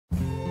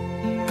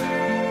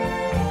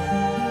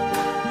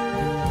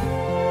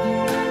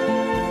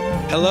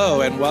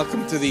Hello and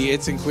welcome to the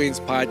It's in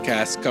Queens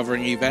podcast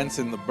covering events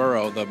in the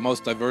borough, the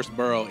most diverse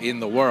borough in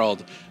the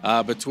world,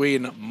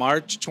 between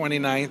March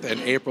 29th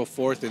and April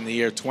 4th in the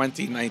year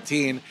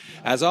 2019.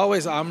 As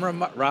always, I'm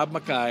Rob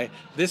Mackay.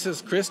 This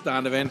is Chris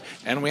Donovan,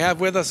 and we have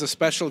with us a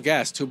special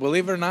guest who,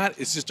 believe it or not,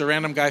 is just a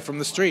random guy from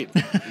the street.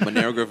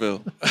 Monero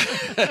Graville.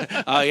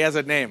 He has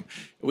a name.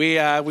 We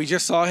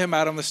just saw him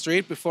out on the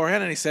street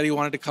beforehand, and he said he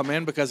wanted to come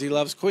in because he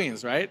loves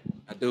Queens, right?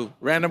 I do.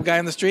 Random guy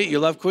in the street, you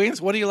love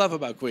Queens? What do you love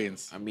about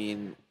Queens? I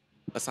mean,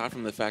 aside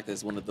from the fact that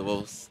it's one of the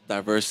most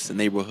diverse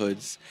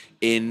neighborhoods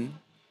in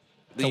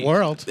the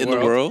world. The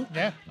world.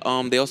 Yeah.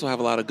 They also have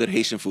a lot of good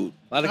Haitian food.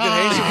 A lot of good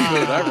Haitian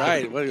food. All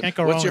right. Can't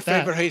go wrong What's your with that.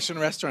 favorite Haitian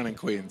restaurant in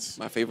Queens?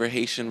 My favorite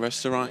Haitian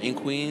restaurant in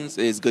Queens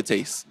is Good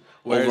Taste.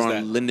 Where over is on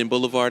that? Linden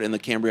Boulevard in the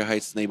Cambria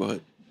Heights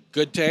neighborhood.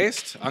 Good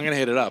Taste? I'm going to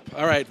hit it up.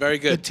 All right, very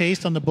good. Good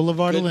Taste on the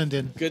Boulevard of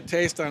Linden. Good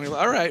Taste on.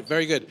 All right,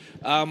 very good.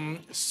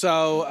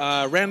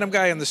 So, random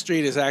guy in the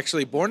street is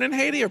actually born in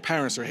Haiti or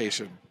parents are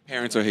Haitian?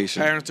 Parents are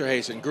Haitian. Parents are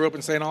Haitian. Grew up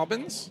in St.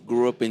 Albans?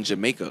 Grew up in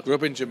Jamaica. Grew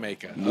up in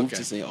Jamaica. Moved Okay.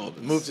 to St.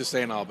 Albans. Moved to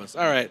St. Albans.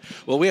 All right.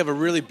 Well, we have a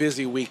really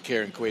busy week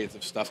here in Queens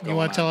of stuff going on. You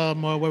want to tell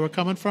them where we're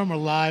coming from? We're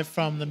live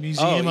from the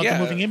Museum of the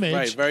Moving Image.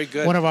 Right, very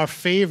good. One of our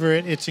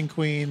favorite It's in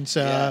Queens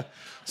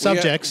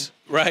subjects.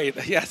 Right.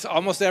 Yes.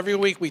 Almost every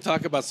week we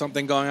talk about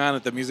something going on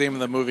at the Museum of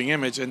the Moving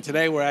Image, and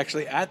today we're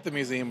actually at the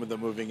Museum of the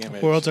Moving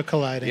Image. Worlds are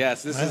colliding.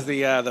 Yes. This is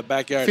the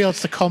backyard. I feel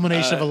it's the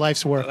culmination of a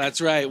life's work.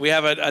 That's right. We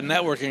have a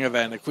networking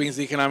event, a Queens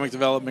Economic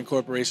Development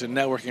Corporation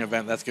networking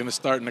event that's going to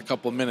start in a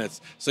couple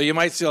minutes. So you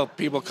might see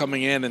people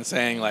coming in and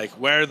saying, like,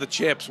 where are the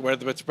chips? Where are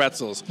the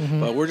pretzels?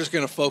 But we're just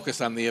going to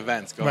focus on the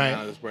events going on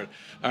at this board.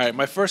 All right.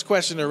 My first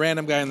question to a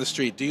random guy in the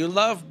street. Do you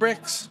love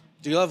bricks?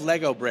 Do you love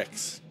Lego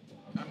bricks?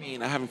 I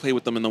mean, I haven't played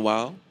with them in a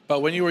while.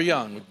 But when you were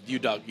young, you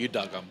dug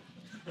them.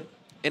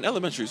 In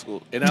elementary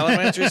school. In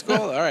elementary school?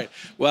 All right.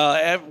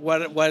 Well,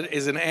 what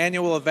is an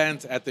annual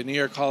event at the New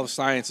York Hall of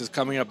Science is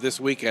coming up this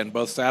weekend,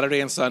 both Saturday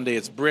and Sunday.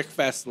 It's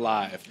Brickfest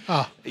Live.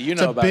 Oh, you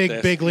know about this. It's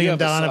a big You Liam have a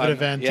Donovan son.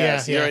 event.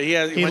 Yes,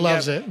 Yeah. He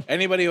loves it.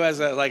 Anybody who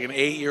has like an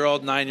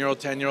 8-year-old, 9-year-old,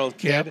 10-year-old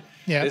kid,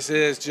 Yep. this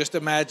is just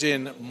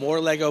imagine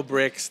more Lego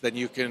bricks than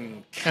you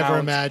can count, Ever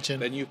imagine.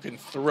 than you can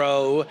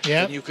throw,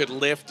 Yep. than you could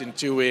lift in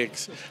 2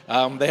 weeks.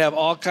 They have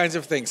all kinds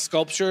of things,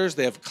 sculptures,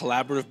 they have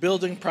collaborative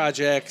building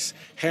projects,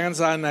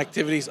 hands-on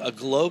activities, a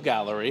glow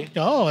gallery,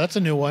 Oh, that's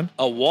a new one.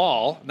 a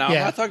wall. Now, I'm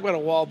Yeah. not talking about a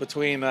wall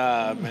between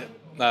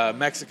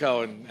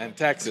Mexico and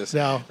Texas.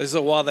 No. This is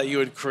a wall that you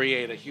would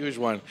create, a huge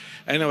one.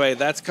 Anyway,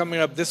 that's coming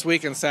up this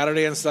week on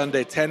Saturday and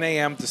Sunday, 10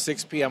 a.m. to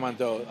 6 p.m.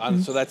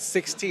 So that's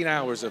 16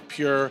 hours of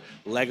pure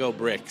Lego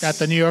bricks. At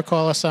the New York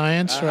Hall of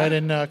Science, right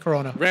in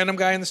Corona. Random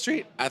guy in the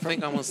street. I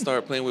think I'm going to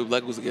start playing with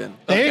Legos again.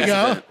 There you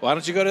go. Why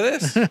don't you go to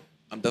this?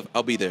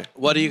 I'll be there.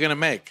 What are you going to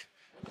make?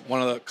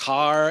 One of the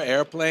car,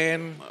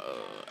 airplane?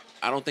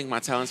 I don't think my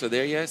talents are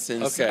there yet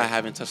since Okay. I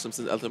haven't touched them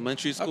since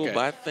elementary school, Okay.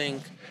 but I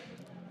think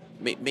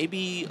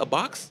maybe a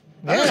box?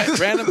 All right,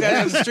 random guy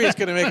on the street's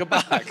going to make a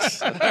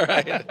box. All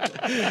right.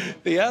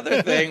 The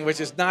other thing, which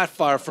is not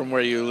far from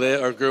where you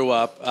live or grew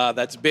up,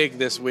 that's big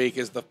this week,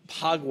 is the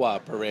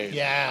Phagwah Parade.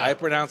 Yeah. I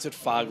pronounce it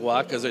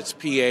Phagwah because it's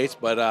PH,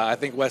 but I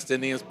think West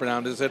Indians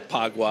pronounce it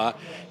Phagwah.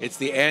 It's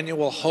the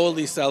annual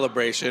Holi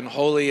celebration.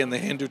 Holi in the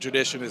Hindu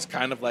tradition is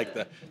kind of like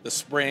the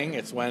spring.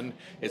 It's when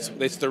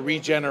it's the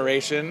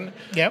regeneration.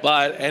 Yep.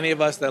 But any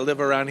of us that live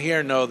around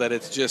here know that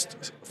it's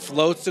just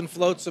floats and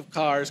floats of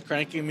cars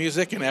cranking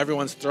music, and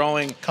everyone's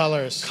throwing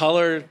Colors.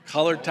 colored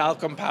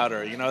talcum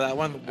powder. You know that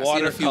one? seen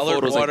Water, a few colored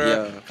photos,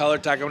 water,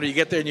 colored talcum powder. You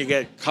get there and you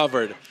get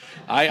covered.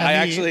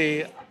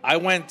 I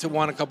went to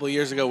one a couple of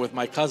years ago with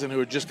my cousin who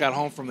had just got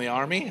home from the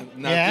army.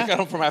 Just got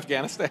home from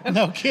Afghanistan.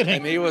 No kidding.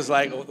 And he was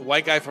like, a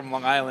white guy from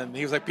Long Island.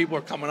 He was like, people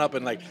were coming up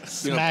and like,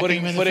 Smacking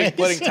him in the face.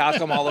 putting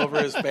talcum all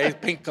over his face,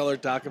 pink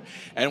colored talcum.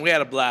 And we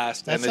had a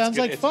blast. That and sounds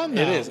like fun,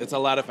 though. It is. It's a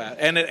lot of fun.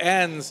 And it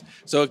ends,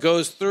 so it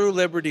goes through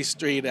Liberty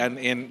Street and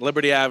in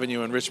Liberty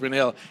Avenue in Richmond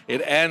Hill.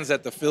 It ends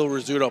at the Phil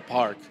Rizzuto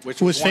Park, which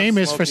Who was once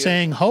famous for Smokey-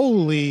 saying,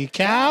 holy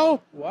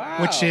cow,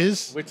 Wow. which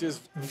is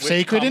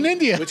sacred in comes-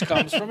 India. which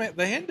comes from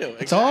the Hindu.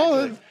 It's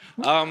all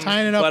Exactly.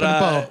 tying it up in a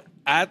bow.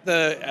 At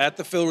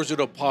the Phil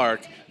Rizzuto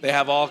Park, they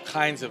have all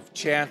kinds of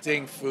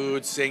chanting,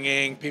 food,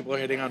 singing. People are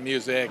hitting on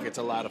music. It's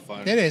a lot of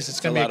fun. It is. It's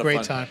going to be lot a of great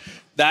fun. time.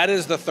 That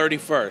is the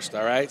 31st,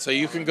 all right? So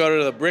you can go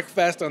to the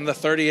Brickfest on the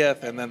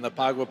 30th and then the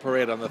Phagwah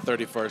Parade on the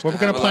 31st. We're I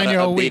gonna have a plan lot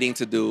your of whole week. updating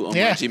to do on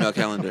Yeah. my Gmail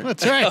calendar.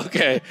 That's right.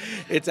 Okay.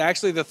 It's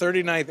actually the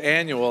 39th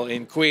annual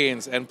in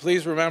Queens. And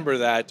please remember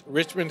that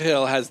Richmond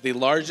Hill has the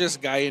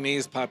largest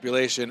Guyanese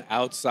population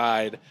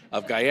outside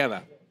of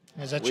Guyana.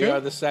 Is that We true? are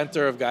the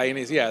center of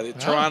Guyanese. Yeah,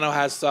 Toronto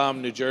has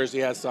some, New Jersey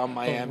has some,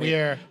 Miami. we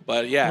are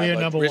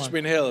number one.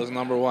 Richmond Hill is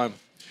number one.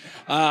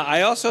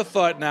 I also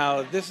thought,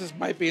 now,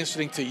 might be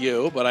interesting to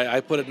you, but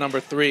I put it number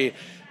 3.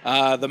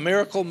 The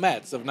Miracle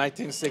Mets of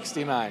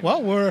 1969.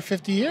 Well, we're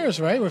 50 years,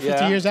 right? We're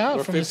 50 years out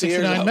We're from the 50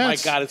 years 69 out.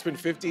 Mets. My God, it's been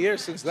 50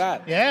 years since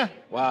that. Yeah.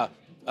 Wow.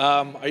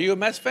 Are you a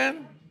Mets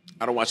fan?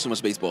 I don't watch too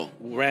much baseball.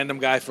 Random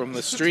guy from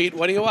the street.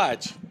 What do you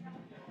watch?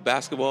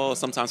 Basketball,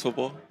 sometimes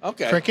football.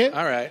 Okay. Cricket?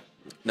 All right.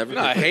 Never.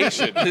 No,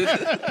 Haitian.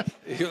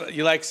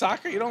 You like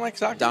soccer? You don't like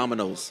soccer?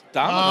 Dominoes.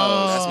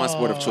 Dominoes. That's my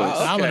sport of choice.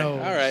 Okay. Dominoes.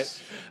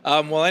 All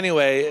right. Well,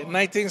 anyway,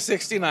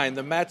 1969,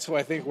 the Mets, who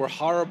I think were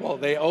horrible,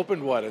 they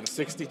opened what, in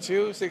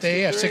 62,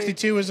 63?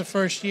 62 was the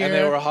first year. And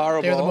they were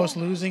horrible. They were the most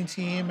losing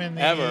team ever,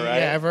 right?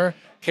 Yeah, ever.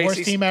 Worst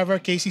Casey- team ever.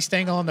 Casey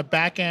Stengel on the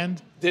back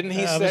end Didn't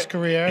he of say, his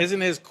career.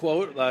 Isn't his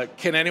quote,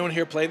 can anyone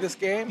here play this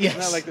game? Yes.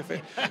 Isn't that like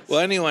the Well,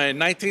 anyway, in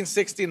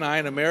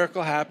 1969, a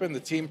miracle happened. The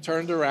team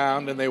turned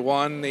around and they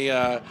won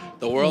the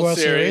World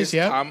Series.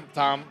 Yep.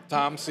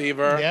 Tom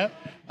Seaver. Yep.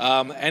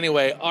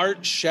 Anyway,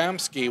 Art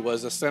Shamsky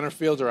was a center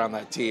fielder on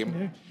that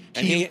team.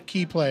 And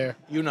Key player.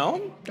 You know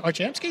him? Art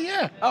Shamsky,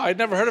 yeah. Oh, I'd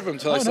never heard of him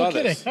until I saw no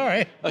kidding. this. All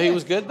right. Oh, he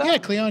was good, though? Yeah,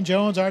 Cleon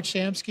Jones, Art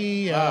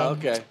Shamsky.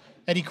 Okay.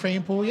 Eddie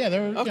Kranepool. Yeah,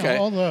 they're Okay.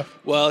 all the.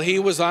 Well, he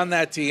was on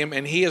that team,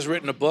 and he has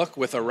written a book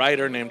with a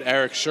writer named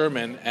Eric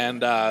Sherman,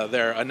 and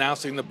they're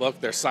announcing the book.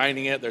 They're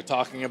signing it. They're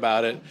talking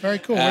about it. Very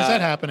cool. Where's that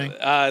happening?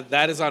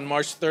 That is on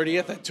March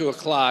 30th at 2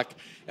 o'clock.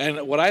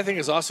 And what I think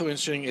is also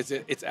interesting is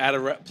it's at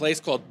a place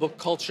called Book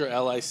Culture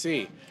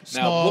LIC.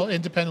 Small,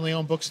 independently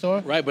owned bookstore.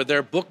 Right, but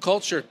their Book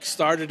Culture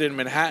started in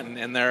Manhattan,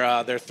 and there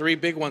are three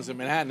big ones in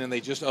Manhattan, and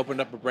they just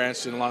opened up a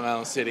branch in Long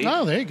Island City.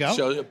 Oh, there you go.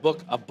 Shows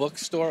a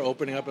bookstore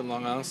opening up in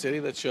Long Island City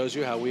that shows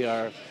you how we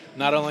are.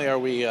 Not only are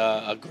we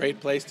a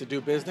great place to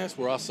do business,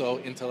 we're also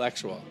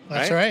intellectual.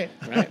 That's right.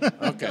 Right.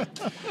 Okay.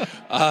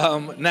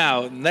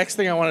 Now, next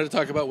thing I wanted to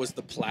talk about was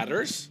the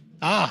Platters.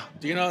 Ah.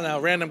 Do you know now,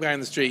 random guy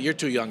in the street, you're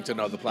too young to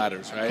know the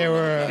Platters, right? They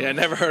were, yeah,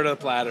 never heard of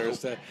the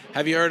Platters.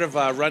 Have you heard of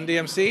Run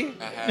DMC?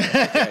 I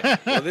have. Okay.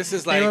 Well, this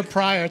is like... They were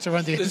prior to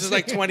Run DMC. This is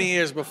like 20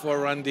 years before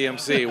Run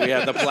DMC. We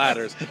had the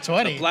Platters.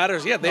 20? The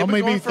Platters, yeah, they've been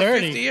maybe going for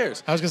 30. 50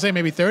 years. I was going to say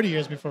maybe 30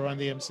 years before Run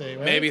DMC,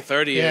 right? Maybe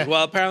 30 years. Yeah.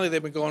 Well, apparently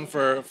they've been going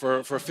for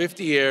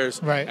 50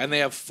 years. Right. And they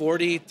have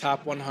 40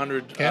 top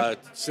 100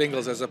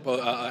 singles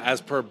as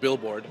per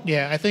Billboard.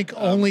 Yeah, I think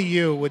Only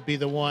You would be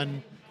the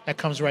one that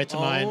comes right to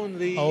mind.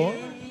 Only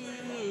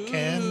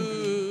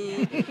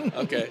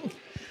Okay.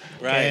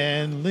 Right.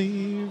 And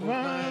leave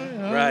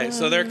Right.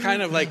 So they're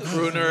kind of like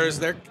crooners.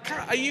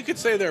 You could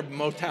say they're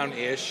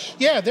Motown-ish.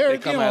 Yeah, they're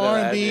come out of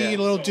R&B, that, yeah. a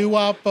little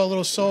doo-wop, a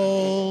little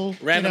soul.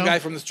 Random guy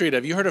from the street.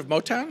 Have you heard of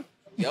Motown?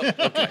 Yep.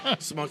 Okay.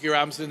 Smokey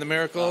Robinson and the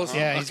Miracles?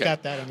 Yeah, he's Okay.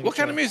 got that. What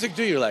kind of music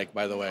do you like,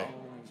 by the way?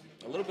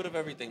 A little bit of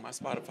everything. My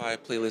Spotify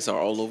playlists are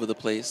all over the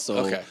place, so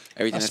Okay.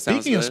 everything that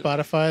sounds Speaking of good.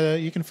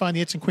 Spotify, you can find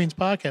the It's and Queens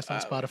podcast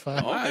on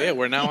Spotify. Oh, yeah,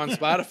 we're now on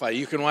Spotify.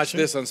 You can watch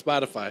this on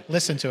Spotify.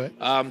 Listen to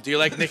it. Do you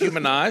like Nicki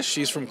Minaj?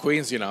 She's from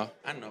Queens, you know.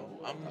 I know.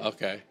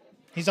 Okay.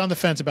 He's on the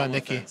fence about on the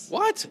Nicki. fence.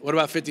 What? What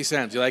about 50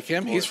 Cent? Do you like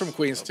him? He's from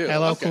Queens, too.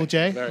 LL Cool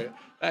J?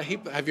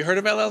 Have you heard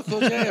of LL Cool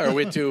J? Or are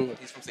we too...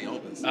 He's from St.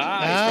 Albans. He's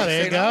Ah, from there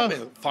you St. go.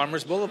 Albans.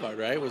 Farmers Boulevard,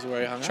 right? Was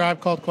where he hung out. Tribe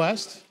Called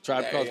Quest.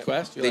 Tribe Called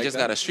Quest. You They like just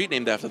that? got a street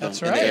named after them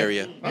That's in right. the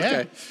area. Okay.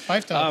 Yeah,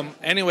 Fife Dog.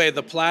 Anyway,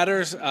 the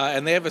Platters,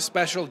 and they have a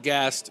special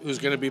guest who's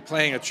going to be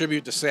playing a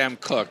tribute to Sam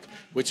Cooke,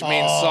 which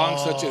means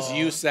songs such as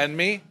You Send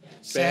Me.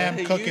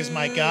 Sam Cooke is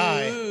my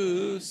guy.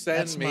 You Send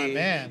That's Me. my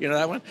man. You know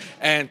that one?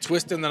 And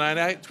Twisting the Night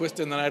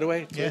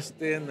Away. Yeah.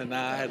 Twisting the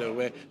Night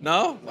Away.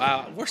 No?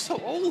 Wow. We're so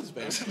old,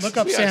 man. Look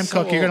up We are Sam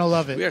so Cooke. You're old. gonna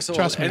love it. We are so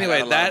Trust old. me. Anyway, I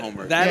got a lot of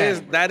homework.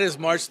 that is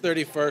March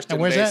 31st And in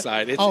where's that?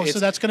 Bayside. So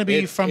that's going to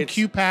be from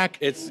QPAC,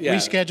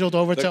 rescheduled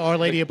over to Our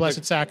Lady of Blessed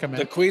The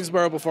Sacrament.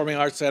 Queensboro Performing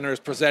Arts Center is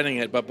presenting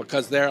it, but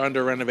because they're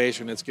under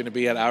renovation, it's going to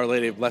be at Our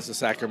Lady of Blessed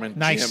Sacrament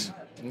Nice. Gym.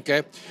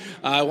 Okay.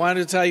 I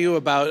wanted to tell you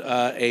about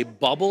a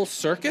Bubble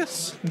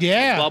Circus.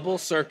 Yeah. Bubble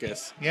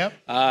Circus. Yep.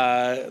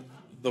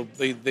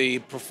 The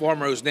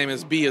performer whose name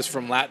is B is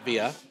from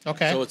Latvia.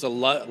 Okay. So it's a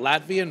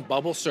Latvian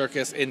Bubble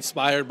Circus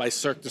inspired by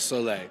Cirque du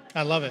Soleil.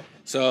 I love it.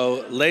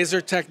 So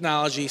laser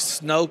technology,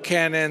 snow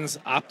cannons,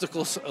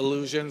 optical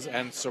illusions,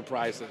 and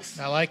surprises.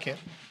 I like it.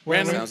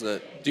 Random. Sounds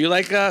good. Do you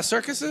like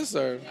circuses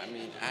or? I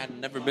mean, I had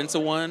never been to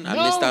one. I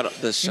No, missed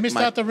out you missed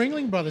out the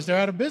Ringling Brothers. They're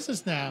out of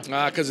business now.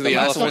 Because of The the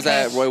last one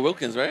elephant. was at Roy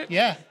Wilkins, right?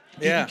 Yeah.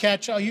 Yeah.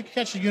 You can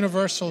catch the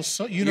Universal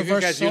You can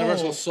catch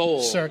Universal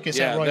Soul Circus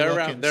yeah, at Roy they're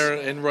Wilkins. Around, they're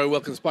in Roy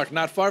Wilkins Park,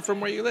 not far from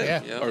where you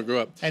live Yeah. or grew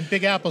up. And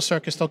Big Apple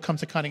Circus, they'll come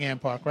to Cunningham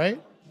Park,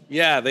 right?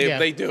 Yeah, Yeah.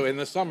 they do. In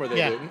the summer, they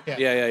Yeah, do.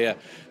 yeah. Yeah.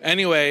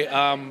 Anyway,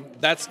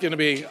 that's going to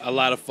be a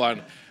lot of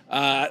fun.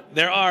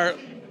 There are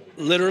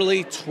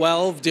literally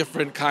 12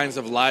 different kinds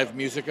of live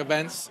music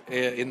events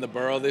in the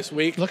borough this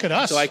week. Look at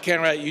us. So I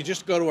can't write. You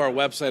just go to our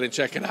website and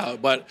check it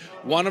out. But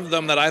one of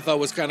them that I thought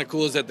was kind of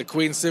cool is that the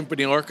Queen's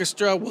Symphony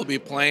Orchestra will be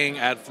playing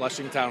at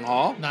Flushing Town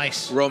Hall.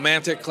 Nice.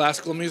 Romantic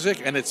classical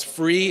music, and it's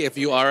free if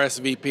you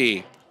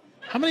RSVP.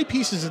 How many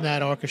pieces in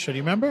that orchestra? Do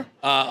you remember?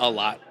 A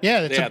lot. Yeah,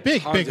 it's a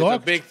big, tons. big It's a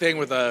orchestra. big thing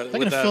with a. They're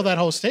going to fill that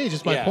whole stage,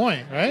 is my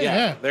point, right?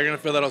 Yeah, they're going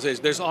to fill that whole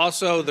stage. There's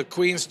also the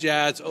Queen's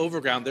Jazz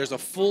Overground. There's a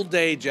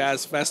full-day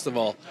jazz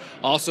festival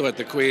also at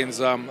the Queen's,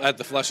 at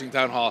the Flushing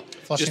Town Hall.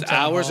 Flushing Just Town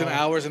hours Hall. and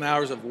hours and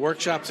hours of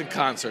workshops and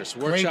concerts.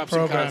 Workshops and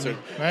programming,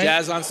 concerts. right?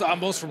 Jazz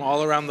ensembles from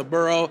all around the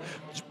borough,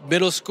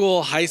 middle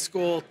school, high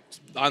school,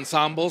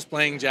 ensembles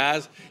playing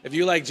jazz. If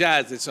you like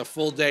jazz, it's a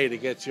full day to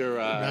get your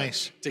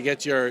Nice. to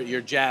get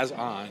your jazz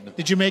on.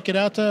 Did you make it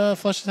out to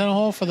Flushing Town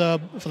Hall for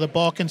the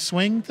Balkan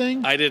Swing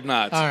thing? I did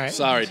not. All right.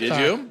 Sorry, did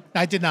you?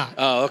 I did not.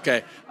 Oh,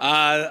 okay.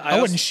 I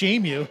wouldn't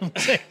shame you.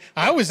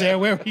 I was there.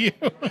 Where were you?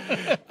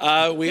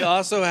 We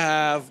also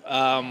have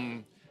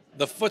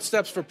the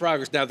Footsteps for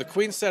Progress. Now, the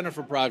Queens Center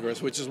for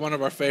Progress, which is one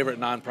of our favorite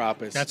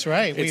nonprofits. That's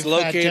right. It's We've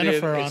had located.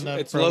 Jennifer on the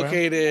It's program.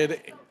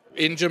 located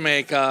in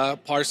Jamaica,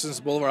 Parsons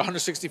Boulevard,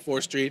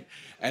 164th Street,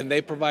 and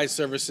they provide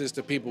services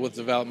to people with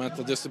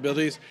developmental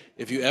disabilities.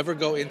 If you ever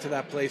go into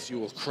that place, you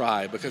will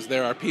cry because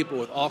there are people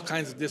with all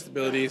kinds of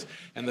disabilities,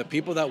 and the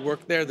people that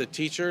work there, the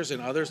teachers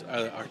and others,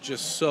 are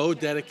just so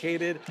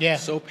dedicated,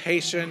 so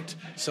patient,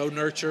 so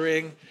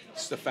nurturing.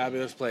 It's a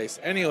fabulous place.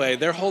 Anyway,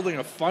 they're holding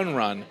a fun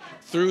run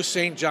through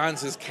St.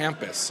 John's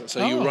campus.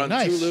 So you run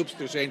 2 loops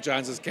through St.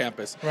 John's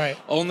campus. Right.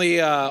 Only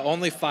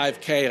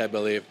 5K, I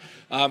believe.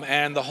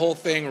 And the whole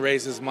thing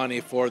raises money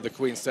for the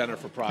Queens Center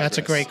for Progress. That's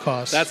a great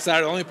cause. That's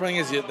Saturday. The only thing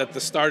is that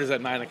the start is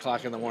at 9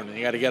 o'clock in the morning.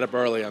 You got to get up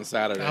early on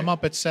Saturday. I'm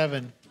up at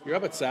 7. You're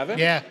up at 7?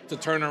 Yeah. To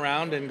turn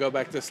around and go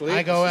back to sleep?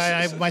 I go.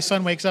 My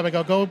son wakes up. I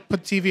go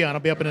put TV on. I'll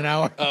be up in an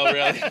hour. Oh,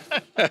 really?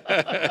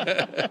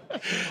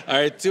 All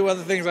right, 2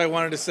 other things I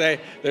wanted to say.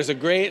 There's a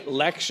great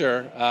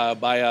lecture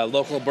by a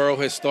local borough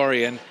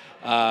historian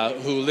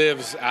who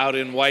lives out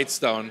in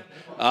Whitestone.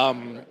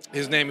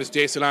 His name is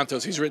Jason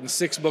Antos. He's written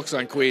 6 books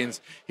on Queens.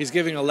 He's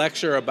giving a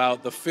lecture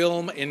about the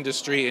film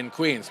industry in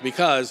Queens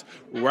because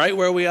right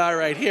where we are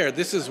right here,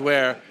 this is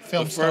where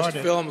the first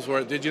films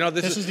were. Did you know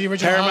this is the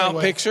original Paramount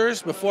Hollywood.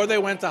 Pictures? Before they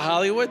went to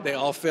Hollywood, they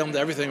all filmed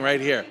everything right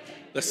here.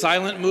 The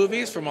silent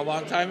movies from a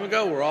long time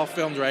ago were all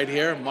filmed right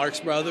here. Marx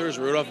Brothers,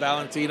 Rudolph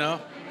Valentino.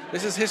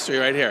 This is history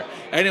right here.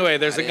 Anyway,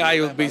 there's a guy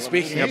who will be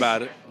speaking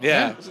about it.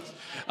 Yeah.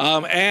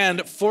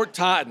 And Fort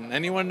Totten.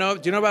 Anyone know?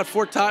 Do you know about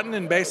Fort Totten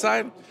in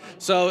Bayside?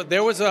 So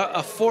there was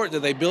a fort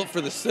that they built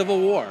for the Civil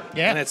War.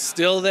 Yeah. And it's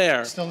still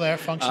there. Still there,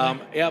 functioning.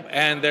 Yep.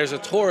 And there's a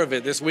tour of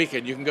it this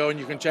weekend. You can go and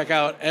you can check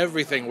out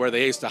everything where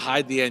they used to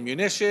hide the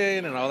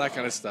ammunition and all that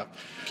kind of stuff.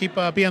 Be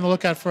on the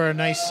lookout for a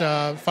nice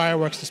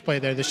fireworks display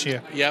there this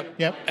year.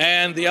 Yep.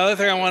 And the other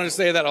thing I wanted to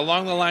say that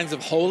along the lines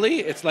of Holi,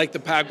 it's like the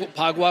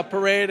Phagwah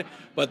Parade,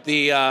 but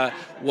the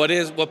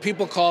what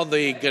people call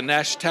the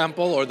Ganesh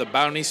Temple or the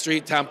Bounty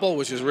Street Temple,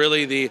 which is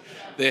really the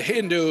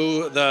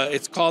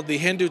it's called the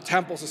Hindu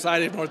Temple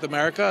Society of North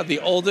America, the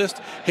oldest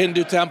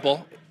Hindu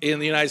temple in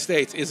the United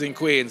States is in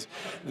Queens.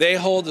 They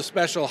hold a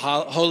special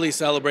Holi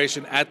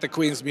celebration at the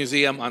Queens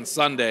Museum on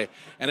Sunday,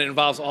 and it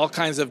involves all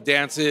kinds of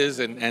dances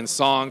and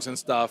songs and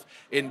stuff,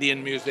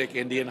 Indian music,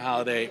 Indian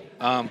holiday.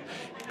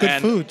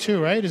 Good food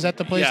too, right? Is that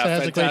the place that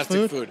has the great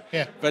food?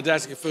 Yeah,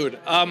 fantastic food.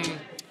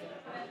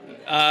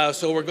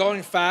 So we're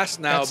going fast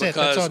now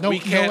because we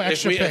can't.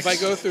 If I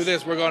go through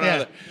this, we're going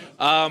another.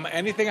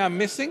 Anything I'm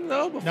missing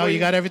though? No, you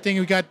got everything.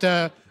 We got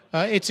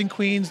It's in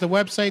Queens, the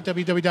website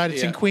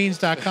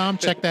www.itsinqueens.com.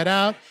 Check that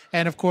out,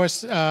 and of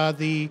course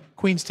the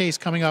Queens Taste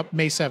coming up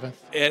May 7th.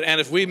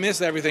 And if we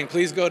miss everything,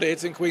 please go to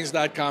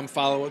itsinqueens.com.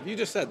 Follow it. You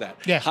just said that.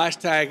 Yeah.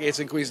 Hashtag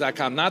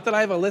itsinqueens.com. Not that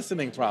I have a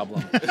listening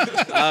problem.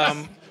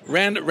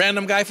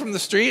 Random guy from the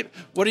street.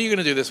 What are you going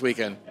to do this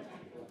weekend?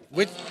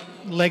 Which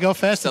Lego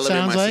Fest, it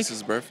sounds my like.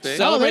 sister's birthday.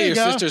 Celebrate your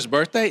sister's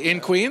birthday in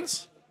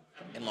Queens?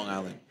 In Long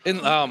Island.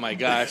 Oh, my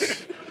gosh.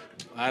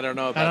 I don't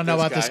know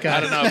about this guy.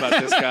 I don't know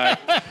about this guy.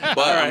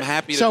 But I'm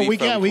happy to so be we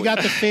from got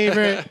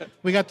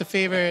Queens. the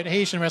favorite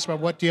Haitian restaurant.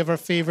 What do you have a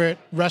favorite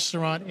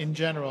restaurant in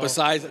general?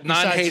 Besides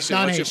non-Haitian,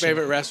 what's your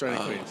favorite restaurant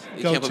in Queens?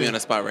 You can't put me on the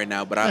spot right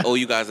now, but I owe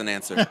you guys an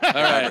answer. All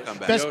right. Come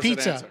back. Best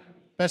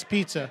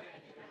pizza.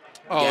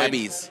 Oh,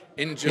 Gabby's.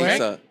 In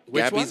Jamaica.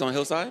 Gabby's on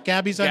Hillside?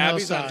 Gabby's on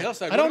Hillside.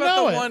 What I don't about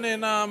know the it. one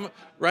in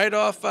right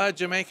off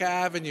Jamaica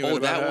Avenue? Oh,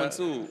 that one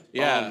too.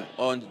 Yeah.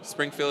 On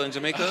Springfield in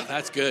Jamaica?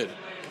 That's good.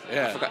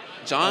 Yeah. I forgot.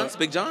 John's?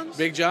 Big John's?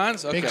 Big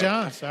John's? Okay. Big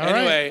John's. All right.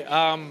 Anyway,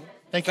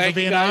 thank you for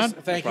being guys.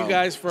 on. Thank you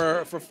guys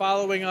for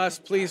following us.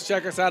 Please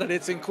check us out at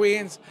It's in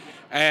Queens.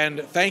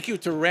 And thank you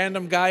to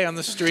random guy on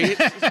the street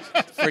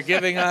for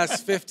giving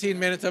us 15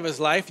 minutes of his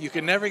life. You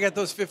can never get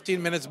those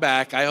 15 minutes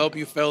back. I hope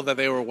you feel that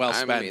they were well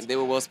spent. I mean, they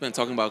were well spent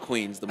talking about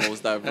Queens, the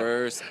most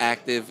diverse,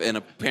 active, and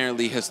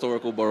apparently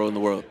historical borough in the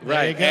world.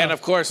 Right. And,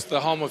 of course, the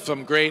home of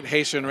some great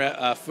Haitian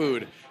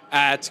food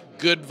at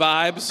Good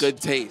Vibes. Good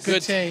Taste.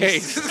 Good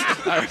Taste.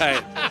 All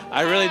right.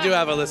 I really do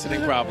have a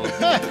listening problem.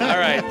 All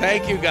right.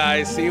 Thank you,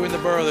 guys. See you in the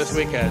borough this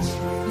weekend.